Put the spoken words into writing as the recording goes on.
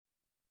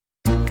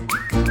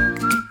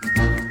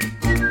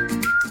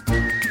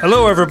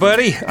Hello,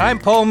 everybody. I'm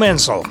Paul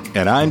Menzel.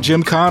 And I'm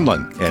Jim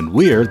Conlon, and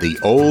we're the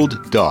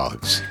Old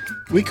Dogs.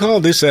 We call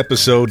this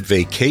episode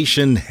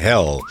Vacation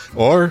Hell,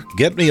 or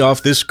Get Me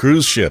Off This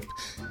Cruise Ship.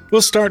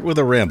 We'll start with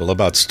a ramble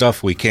about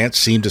stuff we can't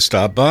seem to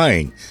stop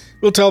buying.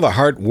 We'll tell the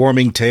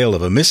heartwarming tale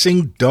of a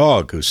missing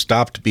dog who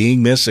stopped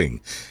being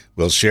missing.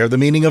 We'll share the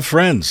meaning of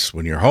friends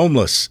when you're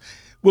homeless.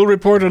 We'll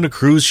report on a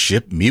cruise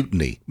ship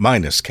mutiny,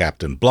 minus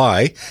Captain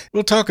Bligh.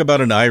 We'll talk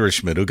about an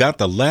Irishman who got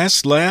the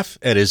last laugh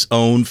at his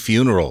own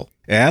funeral.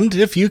 And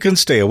if you can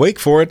stay awake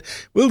for it,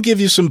 we'll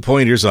give you some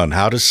pointers on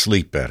how to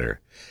sleep better.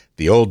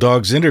 The Old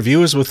Dogs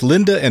interview is with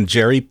Linda and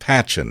Jerry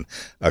Patchen,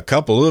 a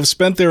couple who have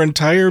spent their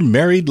entire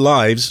married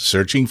lives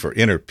searching for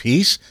inner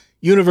peace,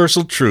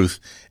 universal truth,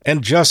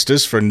 and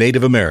justice for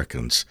Native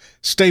Americans.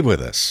 Stay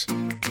with us.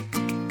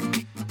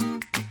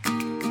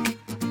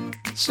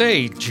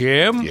 Say,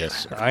 Jim.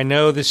 Yes, sir. I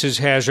know this is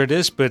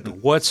hazardous, but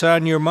what's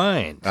on your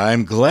mind?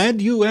 I'm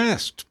glad you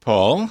asked,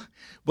 Paul.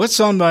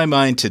 What's on my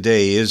mind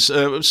today is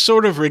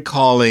sort of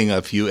recalling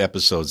a few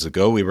episodes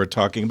ago we were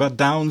talking about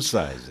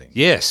downsizing.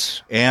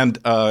 Yes. And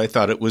I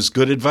thought it was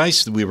good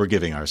advice that we were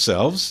giving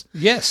ourselves.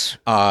 Yes.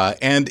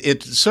 And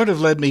it sort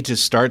of led me to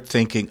start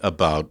thinking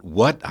about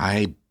what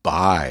I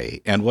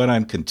buy and what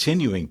I'm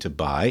continuing to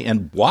buy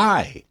and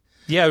why.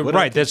 Yeah, What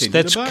right. I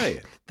continue to buy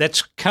it.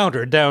 That's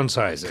counter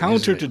downsizing.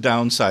 Counter to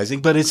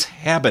downsizing, but it's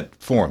habit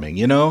forming,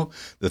 you know?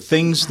 The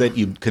things that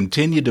you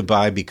continue to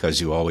buy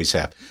because you always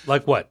have.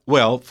 Like what?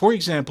 Well, for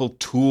example,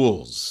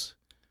 tools.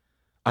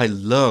 I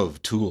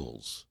love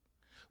tools.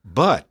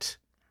 But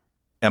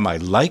am I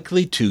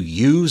likely to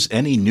use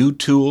any new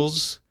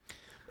tools?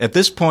 At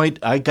this point,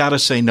 I gotta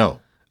say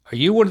no. Are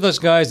you one of those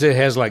guys that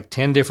has like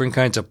 10 different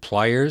kinds of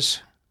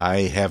pliers?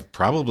 I have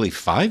probably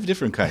 5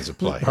 different kinds of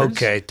pliers.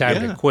 Okay,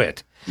 time to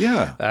quit.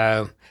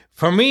 Yeah.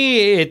 For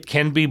me, it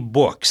can be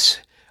books.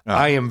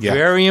 I am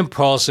very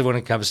impulsive when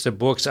it comes to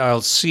books.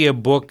 I'll see a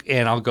book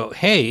and I'll go,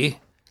 hey,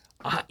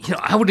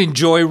 I would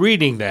enjoy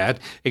reading that,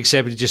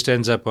 except it just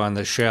ends up on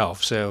the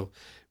shelf. So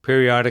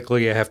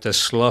periodically I have to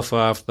slough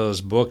off those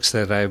books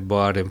that I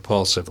bought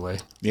impulsively.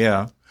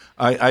 Yeah.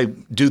 I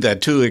do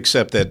that too,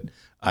 except that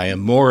I am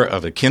more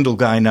of a Kindle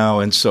guy now,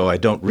 and so I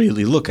don't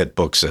really look at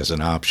books as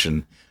an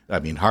option. I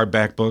mean,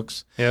 hardback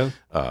books. Yeah.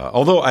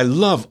 Although I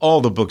love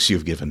all the books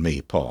you've given me,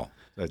 Paul.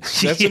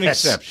 That's an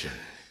Yes. exception.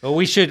 Well,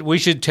 we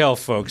should tell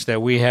folks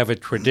that we have a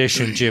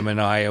tradition, Jim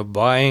and I, of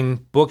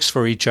buying books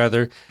for each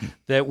other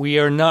that we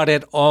are not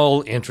at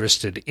all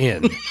interested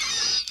in.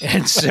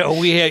 And so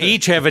we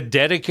each have a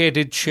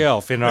dedicated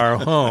shelf in our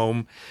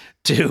home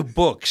to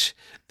books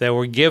that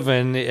were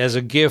given as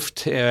a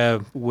gift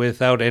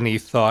without any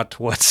thought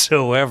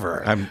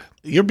whatsoever.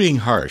 You're being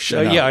harsh.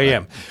 Yeah, I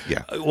am.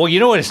 Yeah. Well, you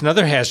know what? It's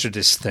another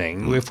hazardous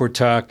thing, if we're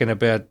talking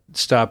about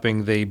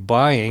stopping the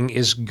buying,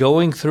 is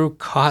going through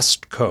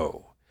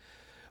Costco.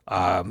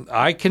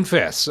 I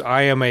confess,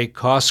 I am a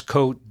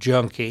Costco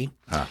junkie,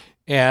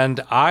 and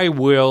I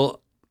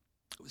will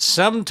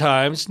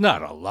sometimes,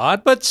 not a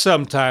lot, but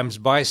sometimes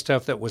buy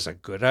stuff that was a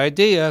good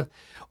idea,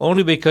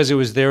 only because it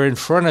was there in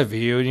front of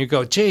you, and you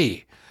go,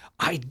 gee,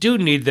 I do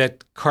need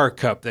that car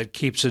cup that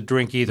keeps a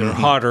drink either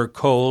hot or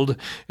cold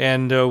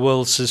and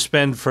will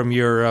suspend from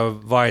your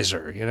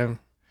visor, you know?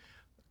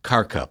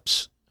 Car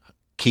cups.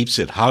 Keeps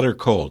it hot or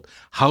cold.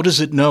 How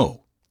does it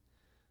know?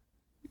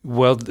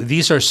 Well,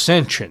 these are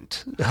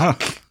sentient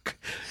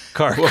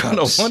car Well,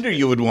 cups. no wonder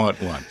you would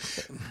want one.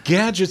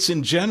 Gadgets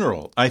in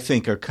general, I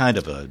think, are kind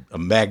of a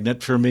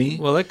magnet for me.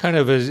 Well, that kind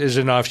of is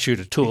an offshoot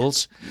of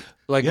tools.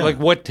 Like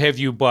what have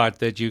you bought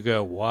that you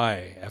go,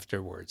 why,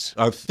 afterwards?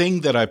 A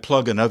thing that I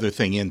plug another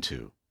thing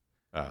into.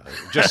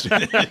 Just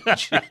in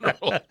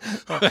general.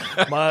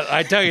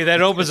 I tell you,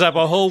 that opens up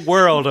a whole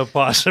world of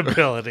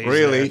possibilities.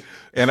 Really? there.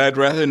 And I'd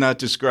rather not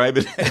describe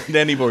it in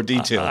any more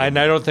detail. And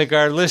I don't think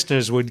our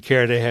listeners would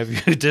care to have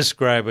you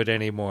describe it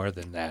any more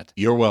than that.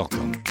 You're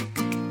welcome.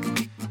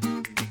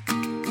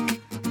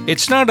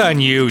 It's not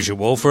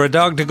unusual for a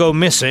dog to go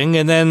missing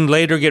and then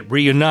later get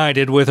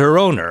reunited with her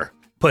owner.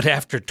 But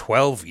after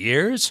 12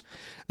 years?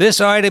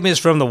 This item is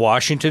from the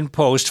Washington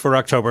Post for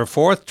October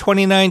 4th,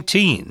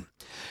 2019.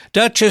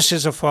 Duchess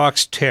is a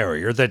fox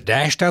terrier that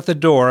dashed out the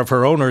door of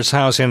her owner's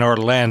house in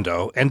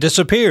Orlando and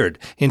disappeared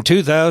in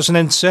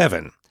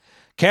 2007.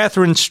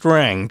 Catherine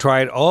Strang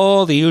tried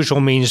all the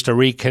usual means to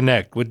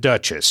reconnect with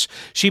Duchess.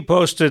 She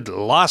posted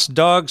lost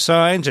dog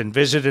signs and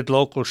visited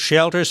local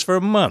shelters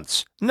for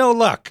months. No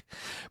luck.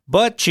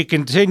 But she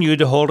continued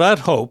to hold out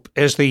hope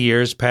as the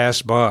years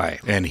passed by.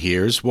 And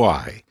here's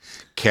why.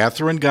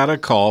 Catherine got a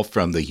call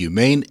from the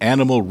Humane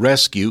Animal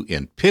Rescue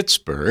in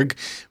Pittsburgh,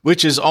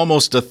 which is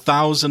almost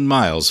 1,000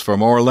 miles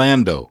from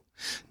Orlando.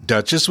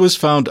 Duchess was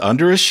found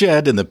under a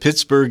shed in the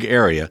Pittsburgh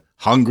area,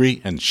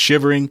 hungry and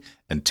shivering,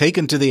 and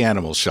taken to the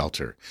animal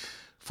shelter.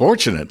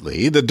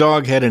 Fortunately, the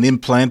dog had an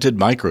implanted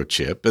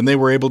microchip, and they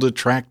were able to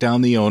track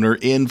down the owner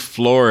in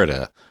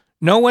Florida.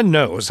 No one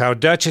knows how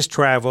Duchess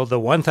traveled the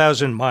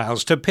 1,000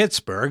 miles to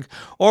Pittsburgh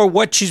or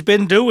what she's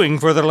been doing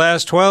for the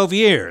last 12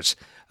 years.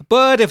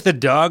 But if the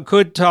dog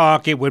could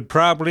talk, it would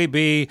probably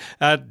be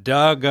a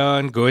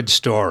doggone good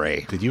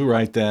story. Did you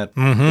write that?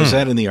 Mm-hmm. Was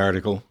that in the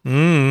article?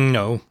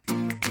 No.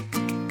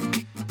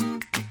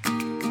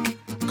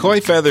 Coy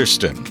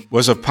Featherston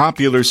was a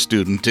popular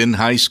student in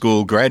high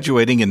school,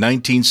 graduating in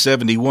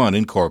 1971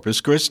 in Corpus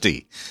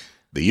Christi.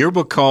 The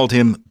yearbook called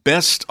him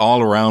Best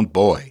All-Around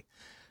Boy.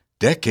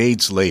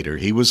 Decades later,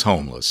 he was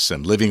homeless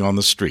and living on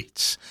the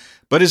streets.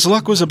 But his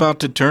luck was about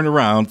to turn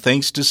around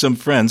thanks to some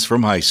friends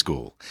from high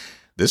school.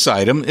 This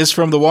item is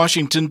from the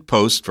Washington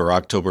Post for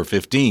October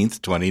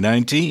 15th,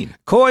 2019.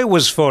 Coy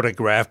was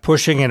photographed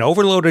pushing an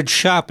overloaded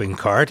shopping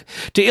cart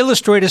to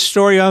illustrate a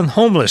story on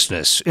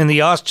homelessness in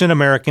the Austin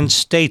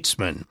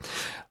American-Statesman.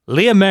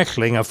 Leah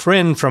Meckling, a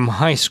friend from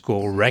high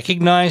school,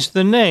 recognized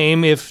the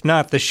name, if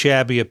not the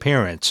shabby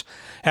appearance.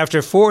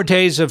 After 4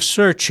 days of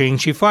searching,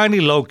 she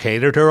finally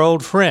located her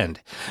old friend.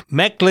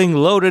 Meckling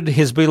loaded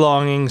his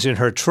belongings in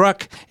her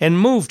truck and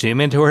moved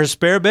him into her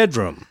spare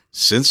bedroom.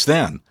 Since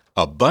then,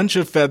 a bunch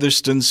of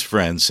Featherston's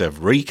friends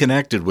have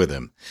reconnected with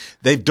him.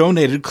 They've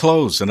donated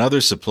clothes and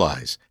other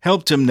supplies,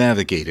 helped him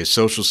navigate his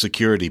Social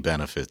Security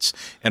benefits,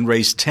 and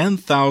raised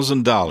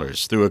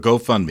 $10,000 through a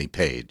GoFundMe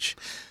page.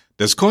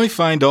 Does Coy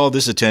find all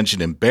this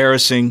attention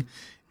embarrassing?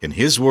 In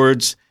his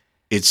words,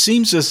 "It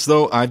seems as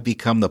though I've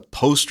become the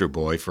poster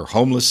boy for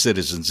homeless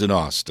citizens in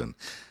Austin.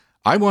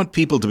 I want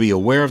people to be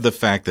aware of the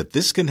fact that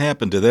this can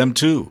happen to them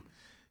too."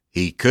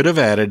 He could have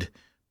added,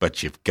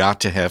 "But you've got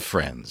to have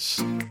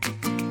friends."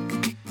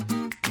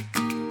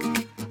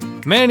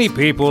 Many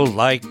people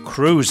like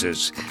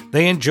cruises.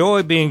 They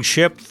enjoy being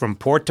shipped from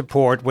port to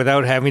port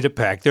without having to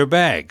pack their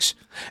bags.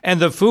 And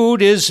the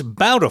food is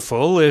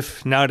bountiful,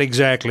 if not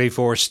exactly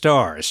 4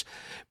 stars.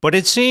 But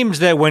it seems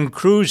that when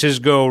cruises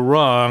go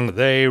wrong,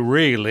 they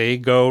really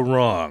go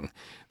wrong.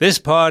 This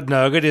pod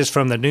nugget is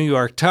from the New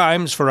York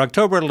Times for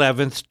October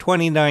 11th,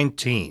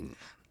 2019.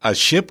 A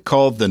ship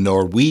called the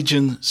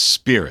Norwegian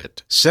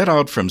Spirit set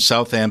out from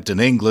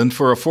Southampton, England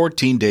for a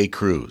 14-day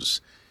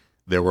cruise.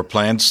 There were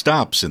planned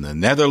stops in the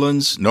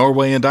Netherlands,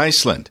 Norway, and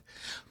Iceland,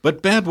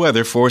 but bad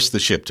weather forced the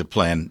ship to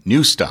plan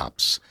new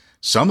stops.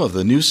 Some of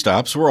the new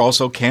stops were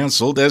also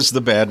canceled as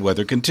the bad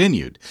weather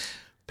continued.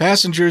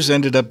 Passengers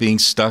ended up being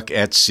stuck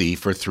at sea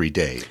for 3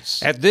 days.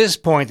 At this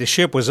point, the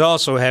ship was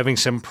also having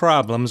some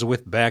problems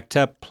with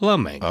backed-up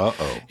plumbing.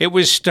 It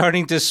was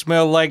starting to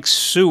smell like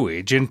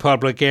sewage in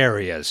public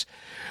areas.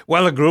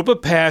 While a group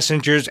of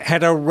passengers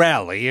had a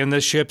rally in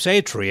the ship's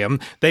atrium,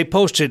 they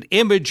posted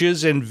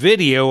images and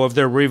video of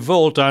their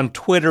revolt on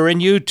Twitter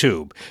and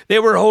YouTube. They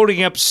were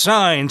holding up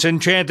signs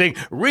and chanting,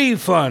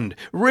 "Refund!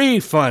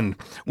 Refund!"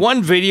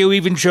 One video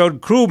even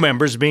showed crew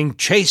members being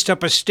chased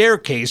up a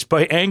staircase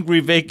by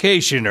angry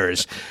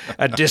vacationers.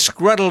 A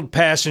disgruntled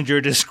passenger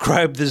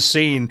described the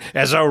scene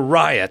as a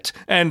riot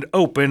and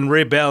open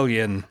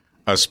rebellion.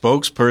 A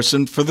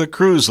spokesperson for the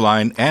cruise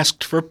line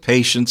asked for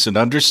patience and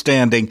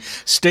understanding,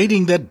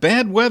 stating that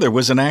bad weather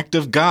was an act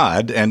of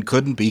God and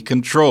couldn't be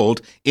controlled,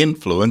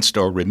 influenced,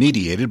 or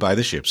remediated by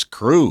the ship's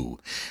crew.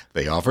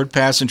 They offered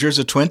passengers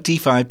a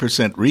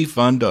 25%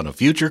 refund on a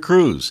future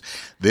cruise.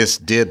 This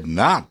did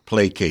not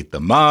placate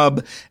the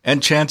mob,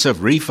 and chants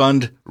of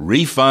refund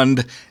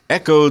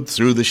echoed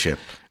through the ship.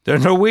 The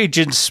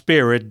Norwegian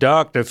Spirit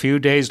docked a few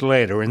days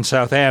later in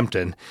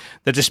Southampton.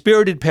 The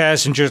dispirited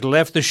passengers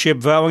left the ship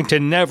vowing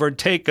to never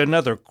take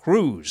another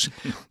cruise.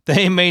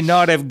 They may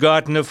not have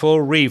gotten a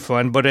full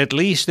refund, but at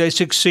least they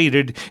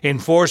succeeded in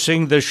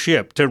forcing the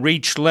ship to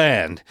reach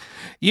land.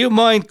 You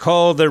might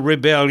call the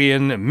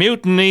rebellion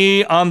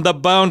Mutiny on the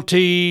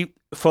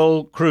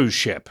Bountiful cruise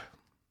ship.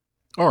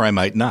 Or I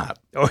might not.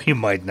 Or you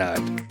might not.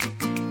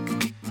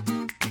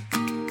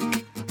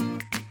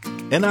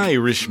 An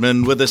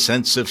Irishman with a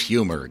sense of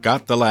humor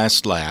got the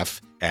last laugh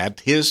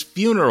at his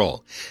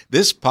funeral.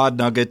 This pod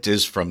nugget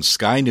is from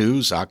Sky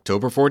News,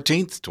 October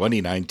 14th,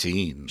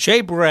 2019.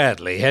 Shay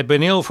Bradley had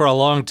been ill for a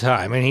long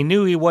time, and he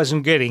knew he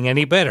wasn't getting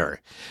any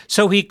better.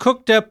 So he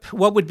cooked up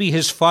what would be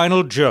his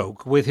final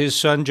joke with his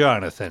son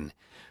Jonathan.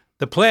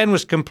 The plan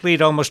was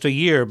complete almost a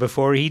year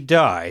before he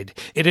died.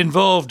 It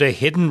involved a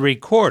hidden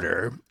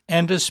recorder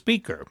and a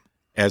speaker.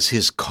 As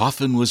his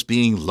coffin was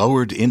being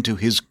lowered into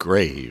his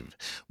grave,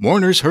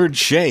 mourners heard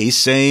Shay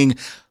saying,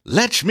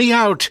 "Let me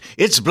out!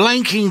 It's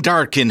blanking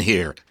dark in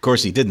here." Of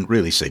course, he didn't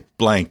really say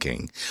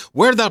blanking.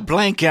 "Where the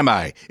blank am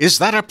I? Is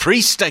that a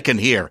priest I can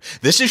hear?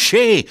 This is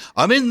Shay.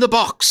 I'm in the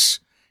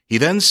box." He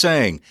then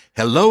sang,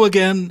 "Hello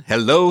again,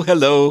 hello,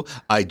 hello.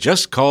 I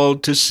just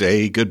called to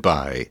say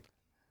goodbye."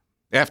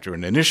 After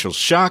an initial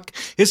shock,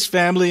 his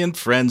family and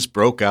friends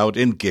broke out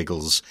in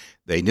giggles.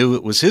 They knew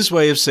it was his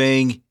way of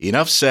saying,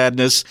 "Enough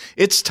sadness,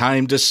 it's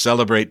time to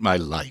celebrate my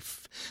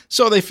life."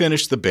 So they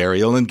finished the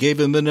burial and gave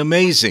him an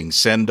amazing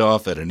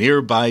send-off at a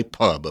nearby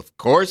pub. Of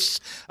course,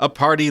 a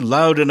party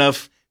loud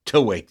enough to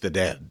wake the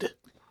dead.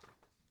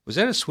 Was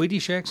that a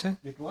Swedish accent?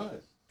 It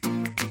was.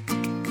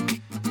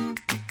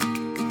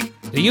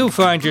 Do you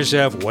find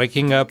yourself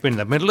waking up in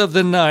the middle of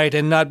the night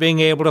and not being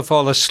able to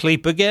fall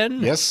asleep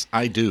again? Yes,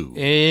 I do.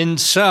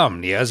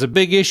 Insomnia is a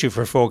big issue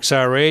for folks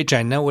our age.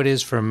 I know it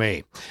is for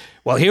me.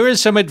 Well, here is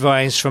some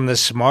advice from the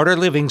Smarter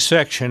Living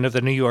section of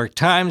the New York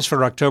Times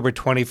for October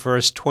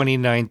 21st,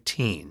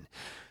 2019.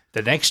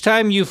 The next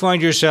time you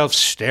find yourself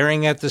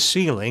staring at the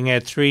ceiling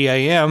at 3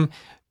 a.m.,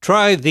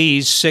 try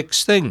these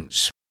 6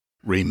 things.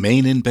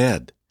 Remain in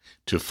bed.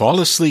 To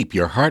fall asleep,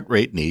 your heart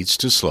rate needs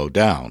to slow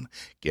down.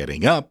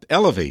 Getting up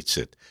elevates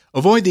it.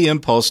 Avoid the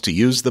impulse to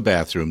use the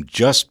bathroom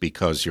just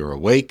because you're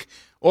awake,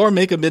 or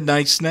make a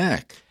midnight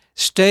snack.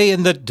 Stay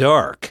in the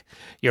dark.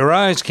 Your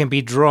eyes can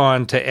be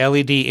drawn to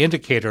LED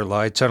indicator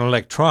lights on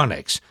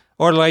electronics,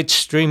 or lights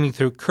streaming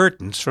through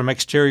curtains from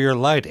exterior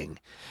lighting.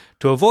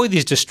 To avoid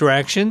these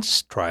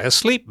distractions, try a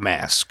sleep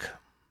mask.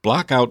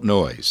 Block out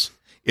noise.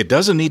 It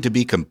doesn't need to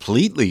be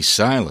completely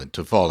silent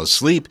to fall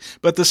asleep,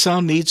 but the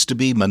sound needs to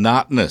be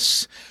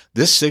monotonous.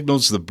 This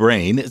signals the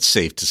brain it's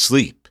safe to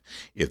sleep.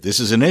 If this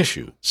is an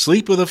issue,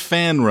 sleep with a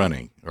fan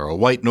running or a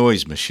white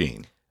noise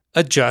machine.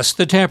 Adjust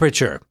the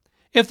temperature.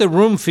 If the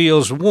room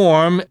feels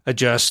warm,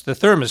 adjust the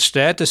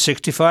thermostat to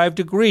 65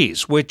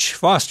 degrees, which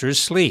fosters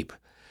sleep.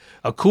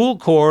 A cool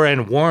core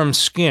and warm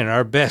skin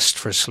are best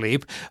for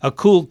sleep. A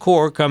cool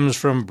core comes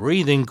from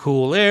breathing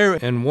cool air,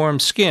 and warm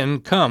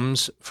skin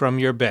comes from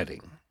your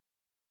bedding.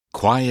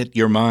 Quiet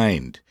your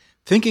mind.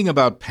 Thinking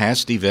about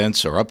past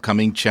events or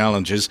upcoming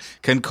challenges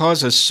can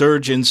cause a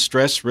surge in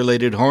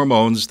stress-related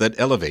hormones that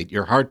elevate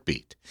your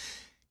heartbeat.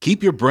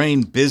 Keep your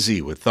brain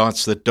busy with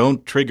thoughts that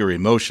don't trigger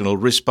emotional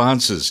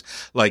responses,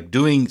 like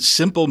doing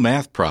simple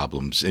math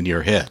problems in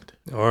your head.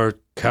 Or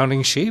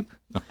counting sheep?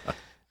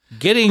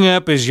 Getting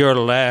up is your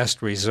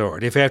last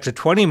resort. If after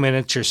 20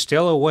 minutes you're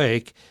still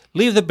awake,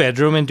 leave the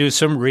bedroom and do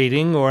some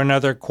reading or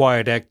another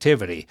quiet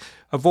activity.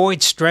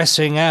 Avoid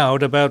stressing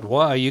out about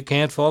why you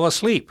can't fall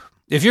asleep.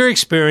 If you're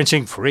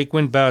experiencing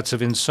frequent bouts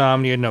of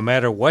insomnia no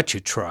matter what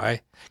you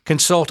try,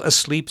 consult a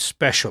sleep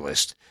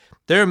specialist.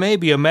 There may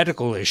be a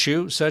medical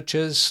issue, such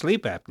as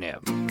sleep apnea.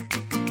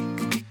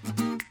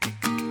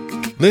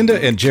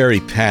 Linda and Jerry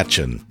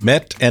Patchen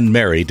met and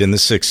married in the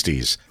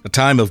 60s, a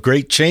time of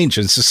great change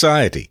in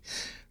society.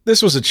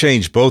 This was a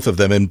change both of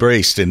them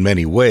embraced in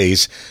many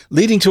ways,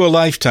 leading to a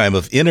lifetime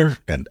of inner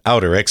and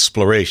outer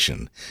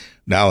exploration.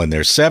 Now in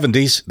their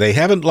 70s, they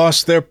haven't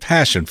lost their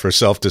passion for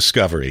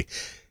self-discovery.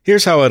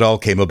 Here's how it all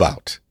came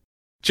about.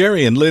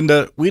 Jerry and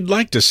Linda, we'd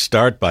like to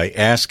start by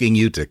asking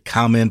you to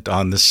comment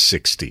on the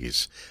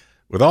 60s.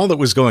 With all that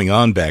was going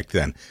on back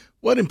then,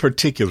 what in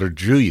particular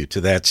drew you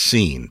to that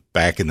scene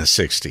back in the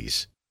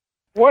 60s?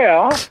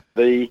 Well,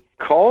 the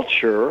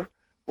culture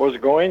was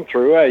going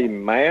through a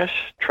mass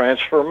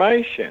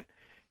transformation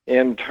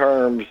in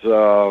terms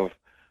of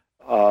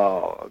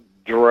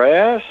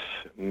dress,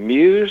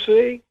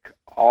 music,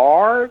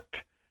 art,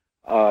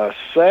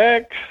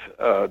 sex,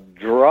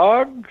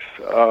 drugs.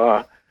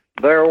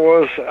 There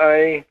was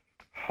a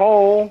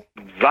whole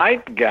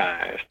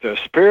zeitgeist, the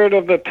spirit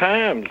of the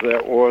times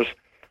that was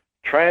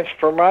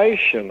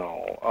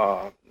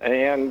transformational.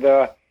 And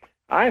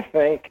I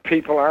think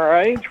people our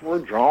age were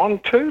drawn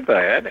to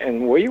that,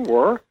 and we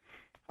were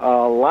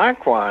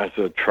likewise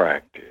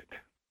attracted.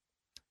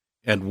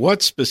 And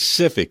what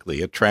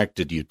specifically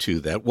attracted you to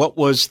that? What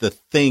was the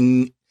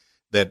thing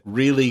that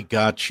really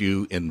got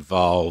you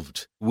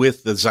involved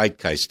with the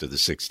zeitgeist of the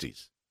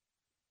 60s?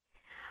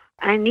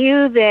 I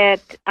knew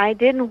that I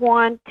didn't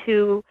want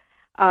to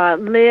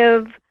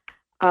live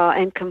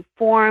and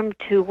conform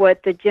to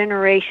what the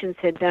generations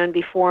had done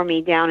before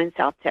me down in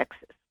South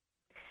Texas.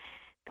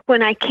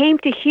 When I came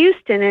to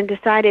Houston and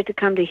decided to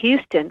come to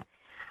Houston,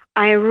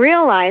 I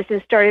realized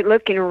and started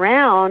looking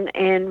around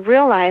and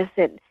realized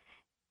that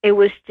it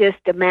was just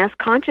a mass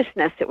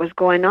consciousness that was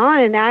going on.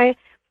 And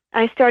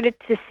I started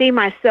to see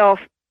myself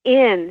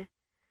in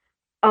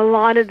a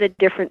lot of the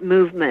different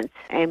movements,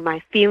 and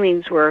my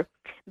feelings were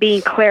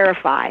being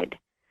clarified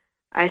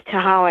as to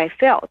how I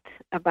felt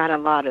about a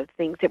lot of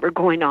things that were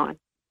going on.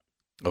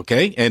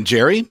 Okay, and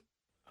Jerry?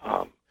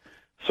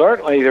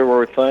 Certainly there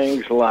were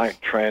things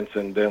like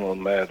transcendental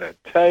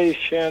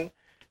meditation,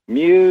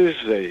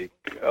 music,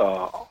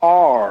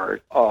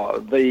 art,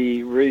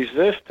 the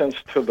resistance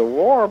to the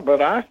war,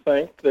 but I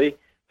think the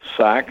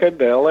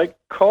psychedelic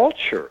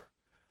culture.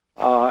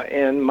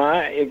 And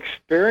my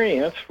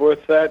experience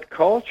with that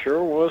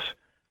culture was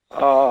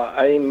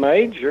a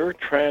major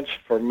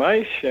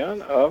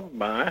transformation of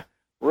my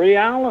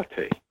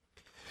reality.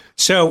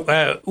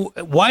 So,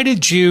 why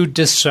did you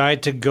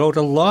decide to go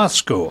to law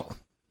school?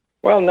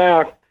 Well,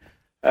 now,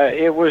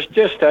 it was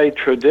just a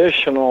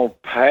traditional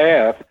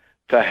path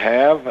to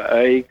have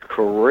a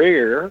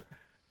career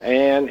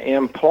and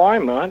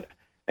employment,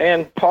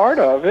 and part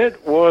of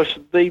it was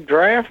the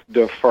draft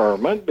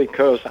deferment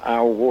because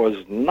I was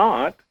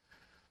not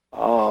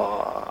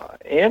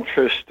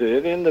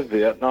interested in the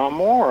Vietnam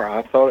War.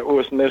 I thought it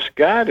was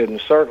misguided, and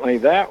certainly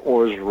that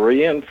was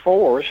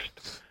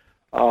reinforced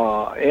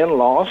in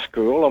law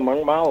school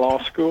among my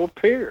law school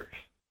peers.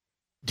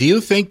 Do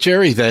you think,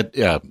 Jerry, that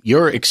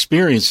your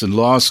experience in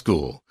law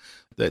school,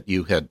 that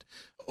you had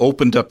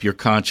opened up your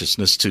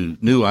consciousness to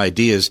new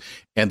ideas,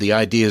 and the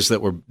ideas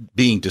that were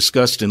being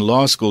discussed in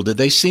law school, did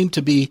they seem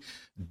to be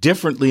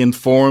differently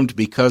informed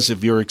because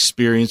of your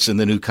experience in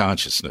the new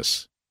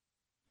consciousness?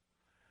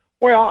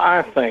 Well,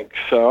 I think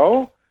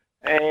so.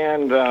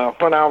 And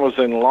when I was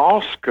in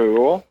law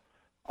school,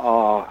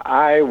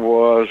 I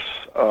was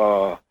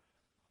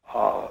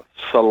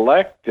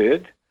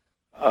selected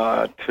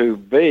to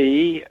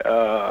be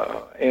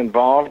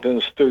involved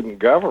in student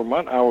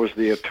government. I was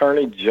the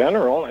Attorney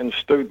General in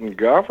student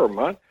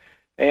government,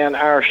 and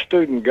our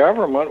student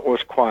government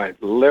was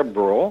quite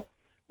liberal.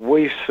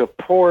 We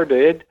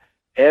supported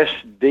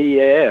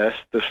SDS,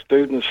 the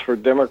Students for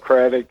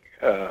Democratic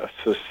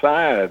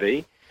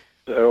Society.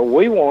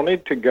 We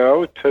wanted to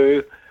go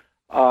to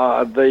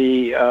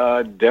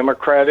the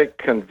Democratic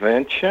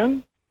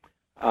Convention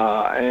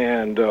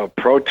and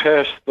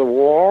protest the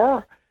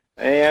war.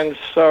 And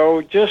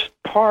so just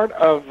part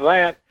of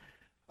that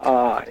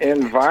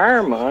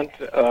environment,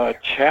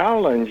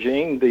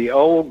 challenging the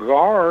old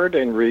guard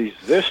and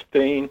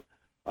resisting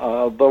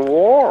the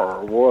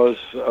war was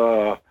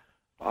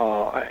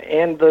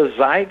in the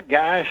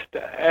zeitgeist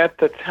at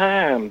the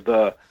time.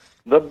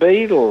 The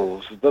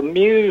Beatles, the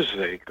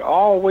music,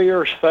 all we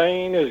are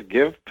saying is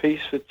give peace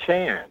a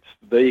chance.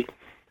 The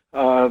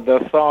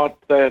thought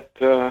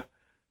that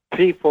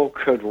people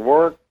could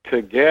work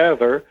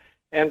together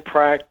and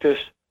practice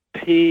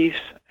peace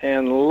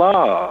and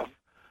love.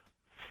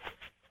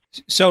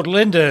 So,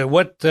 Linda,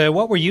 what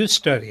were you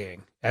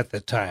studying at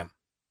the time?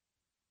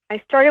 I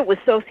started with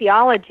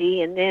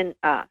sociology, and then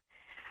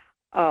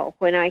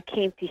when I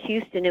came to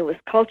Houston, it was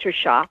culture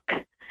shock.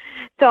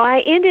 So I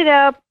ended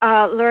up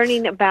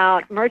learning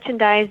about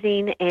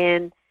merchandising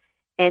and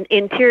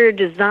interior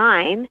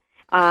design.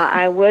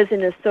 I was in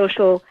the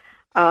social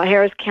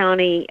Harris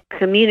County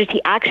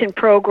community action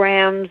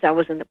programs. I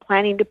was in the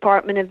planning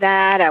department of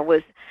that. I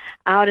was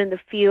out in the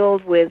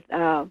field with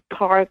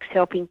parks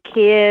helping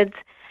kids.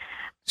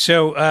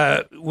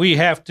 So we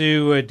have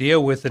to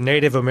deal with the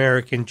Native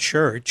American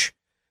Church.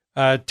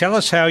 Tell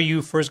us how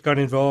you first got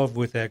involved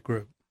with that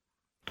group.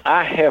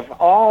 I have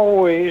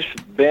always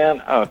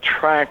been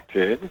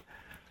attracted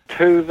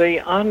to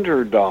the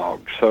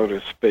underdog, so to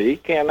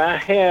speak, and I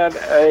had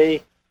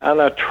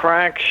an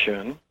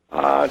attraction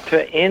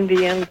to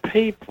Indian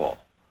people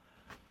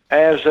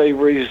as a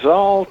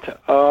result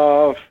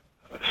of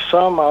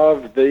some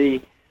of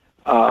the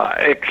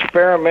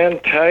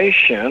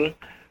experimentation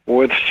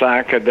with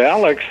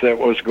psychedelics that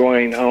was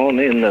going on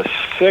in the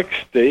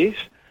 60s.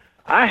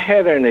 I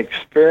had an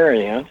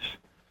experience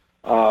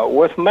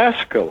with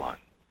mescaline.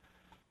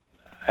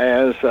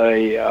 As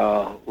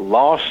a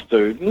law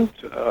student,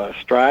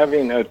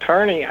 striving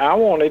attorney, I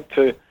wanted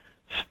to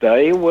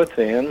stay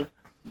within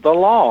the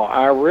law.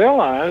 I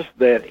realized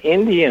that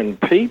Indian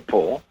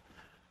people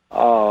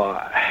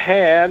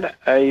had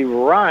a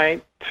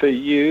right to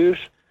use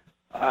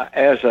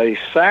as a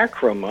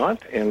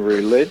sacrament in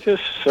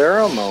religious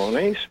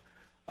ceremonies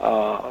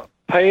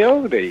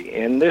peyote,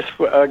 and this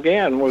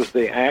again was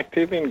the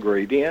active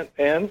ingredient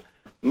in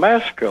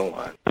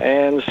mescaline.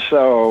 And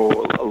so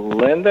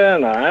Linda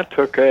and I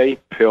took a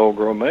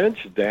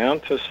pilgrimage down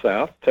to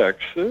South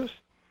Texas,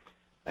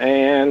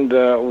 and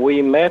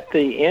we met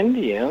the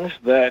Indians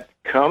that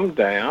come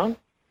down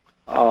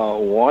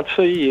once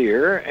a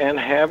year and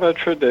have a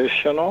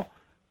traditional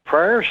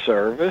prayer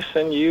service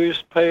and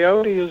use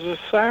peyote as a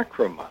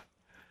sacrament.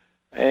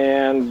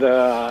 And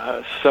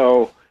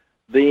so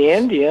the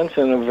Indians,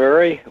 in a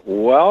very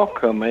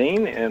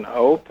welcoming and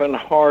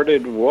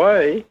open-hearted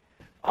way,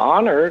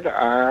 honored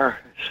our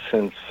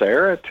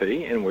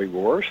sincerity, and we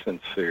were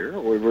sincere.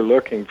 We were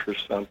looking for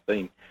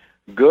something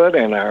good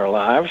in our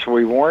lives.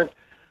 We weren't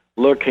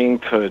looking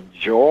to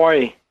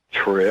joy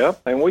trip,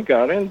 and we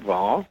got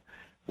involved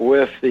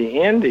with the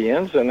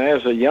Indians, and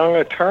as a young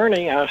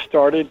attorney, I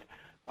started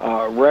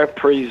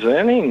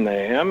representing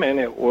them, and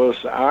it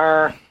was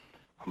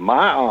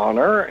my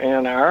honor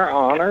and our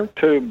honor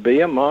to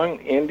be among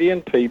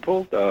Indian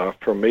people,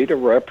 for me to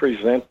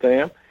represent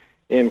them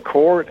in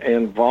court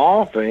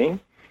involving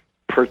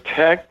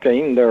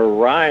protecting their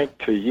right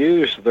to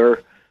use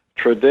their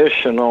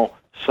traditional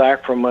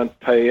sacrament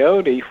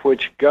peyote,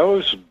 which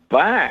goes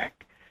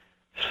back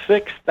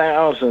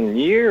 6,000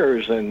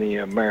 years in the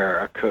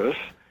Americas.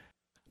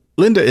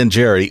 Linda and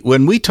Jerry,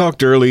 when we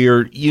talked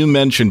earlier, you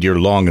mentioned your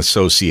long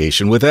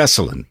association with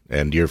Esalen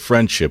and your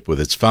friendship with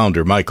its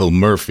founder, Michael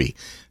Murphy.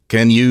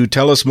 Can you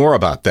tell us more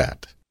about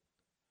that?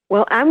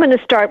 Well, I'm going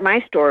to start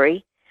my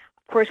story.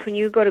 Of course, when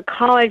you go to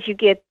college, you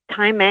get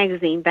Time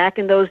Magazine. Back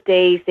in those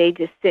days, they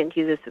just sent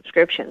you the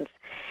subscriptions.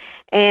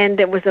 And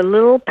there was a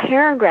little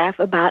paragraph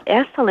about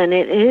Esalen.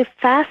 It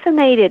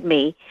fascinated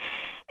me.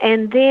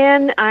 And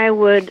then I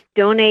would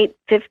donate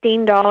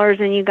 $15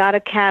 and you got a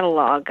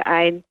catalog.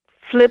 I'd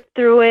flip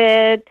through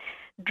it,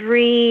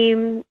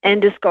 dream,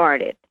 and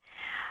discard it.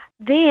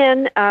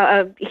 Then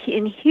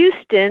in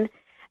Houston,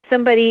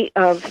 somebody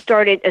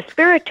started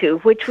Espiritu,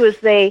 which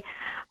was a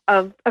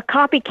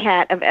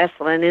copycat of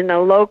Esalen in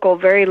a local,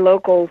 very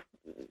local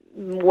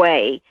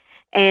way.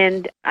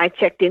 And I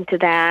checked into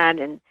that,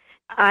 and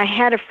I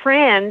had a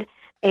friend,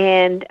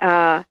 and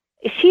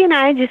she and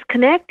I just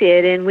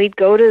connected, and we'd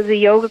go to the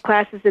yoga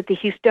classes at the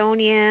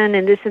Houstonian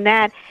and this and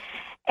that.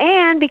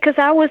 And because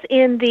I was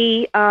in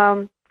the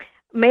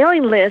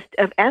mailing list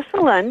of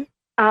Esalen,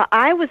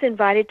 I was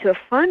invited to a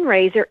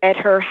fundraiser at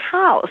her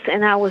house,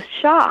 and I was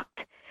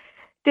shocked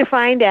to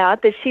find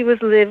out that she was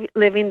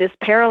living this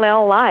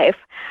parallel life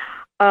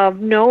of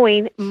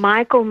knowing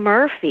Michael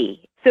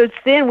Murphy. So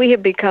then we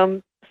have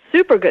become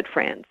super good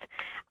friends.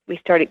 We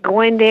started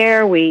going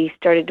there. We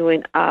started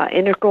doing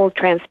integral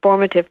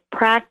transformative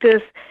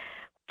practice.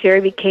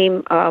 Jerry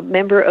became a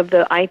member of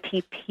the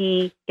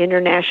ITP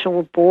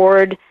International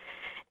Board.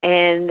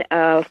 And,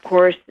 of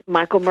course,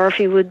 Michael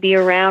Murphy would be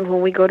around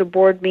when we go to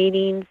board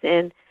meetings.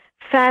 And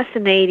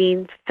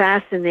fascinating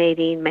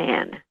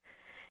man.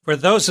 For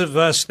those of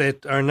us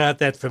that are not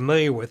that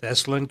familiar with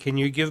Esalen, can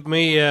you give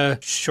me a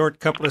short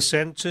couple of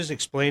sentences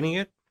explaining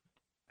it?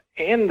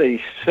 In the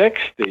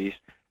 60s,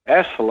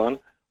 Esalen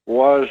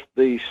was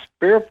the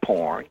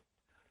spearpoint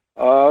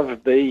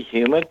of the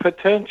human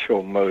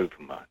potential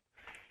movement.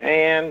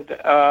 And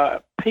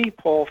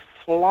people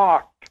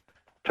flocked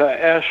to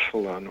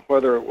Esalen,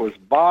 whether it was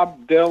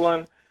Bob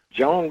Dylan,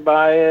 Joan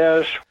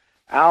Baez,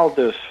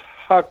 Aldous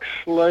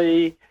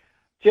Huxley,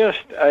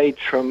 just a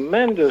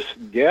tremendous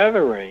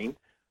gathering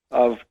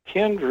of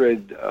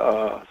kindred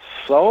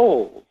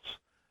souls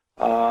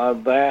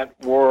that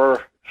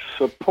were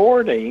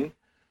supporting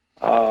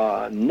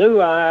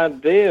new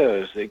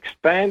ideas,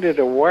 expanded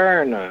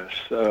awareness,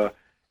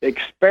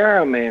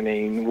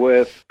 experimenting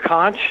with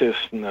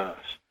consciousness.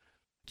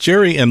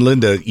 Jerry and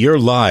Linda, your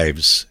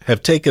lives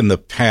have taken the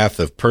path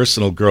of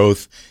personal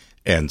growth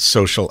and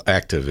social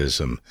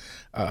activism.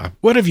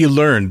 What have you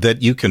learned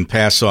that you can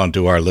pass on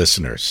to our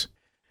listeners?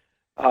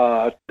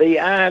 The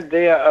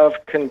idea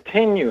of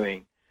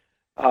continuing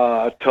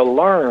to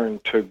learn,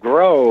 to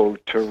grow,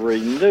 to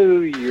renew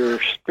your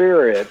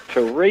spirit,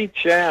 to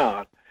reach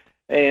out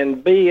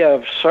and be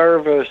of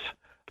service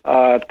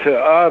to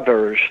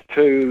others,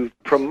 to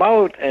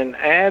promote and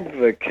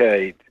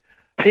advocate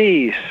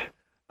peace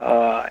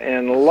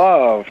and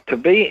love, to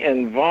be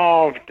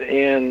involved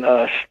in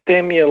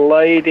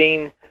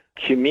stimulating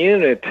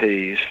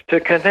communities, to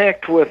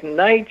connect with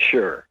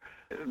nature.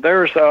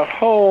 There's a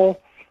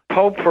whole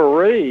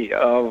potpourri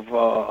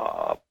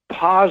of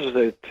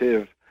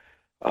positive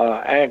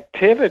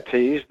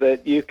activities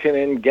that you can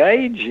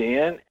engage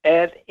in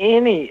at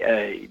any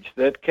age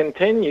that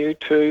continue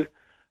to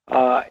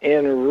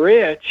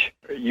enrich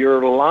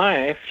your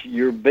life,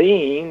 your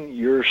being,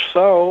 your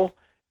soul.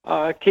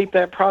 Keep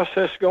that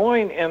process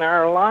going in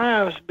our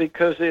lives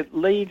because it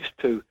leads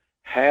to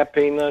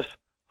happiness,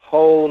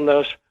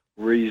 wholeness,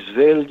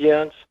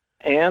 resilience,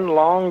 and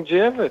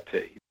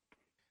longevity.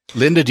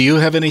 Linda, do you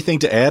have anything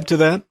to add to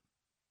that?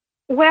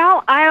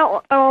 Well,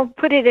 I'll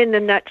put it in a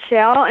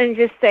nutshell and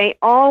just say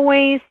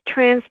always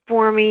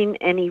transforming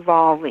and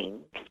evolving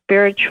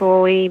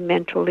spiritually,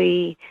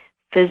 mentally,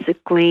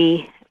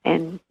 physically,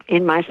 and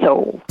in my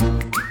soul.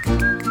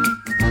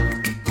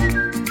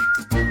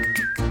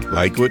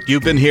 Like what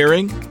you've been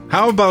hearing?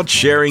 How about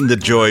sharing the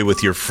joy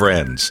with your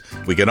friends?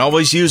 We can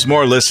always use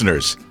more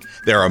listeners.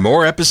 There are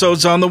more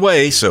episodes on the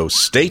way, so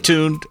stay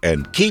tuned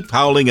and keep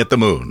howling at the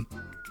moon.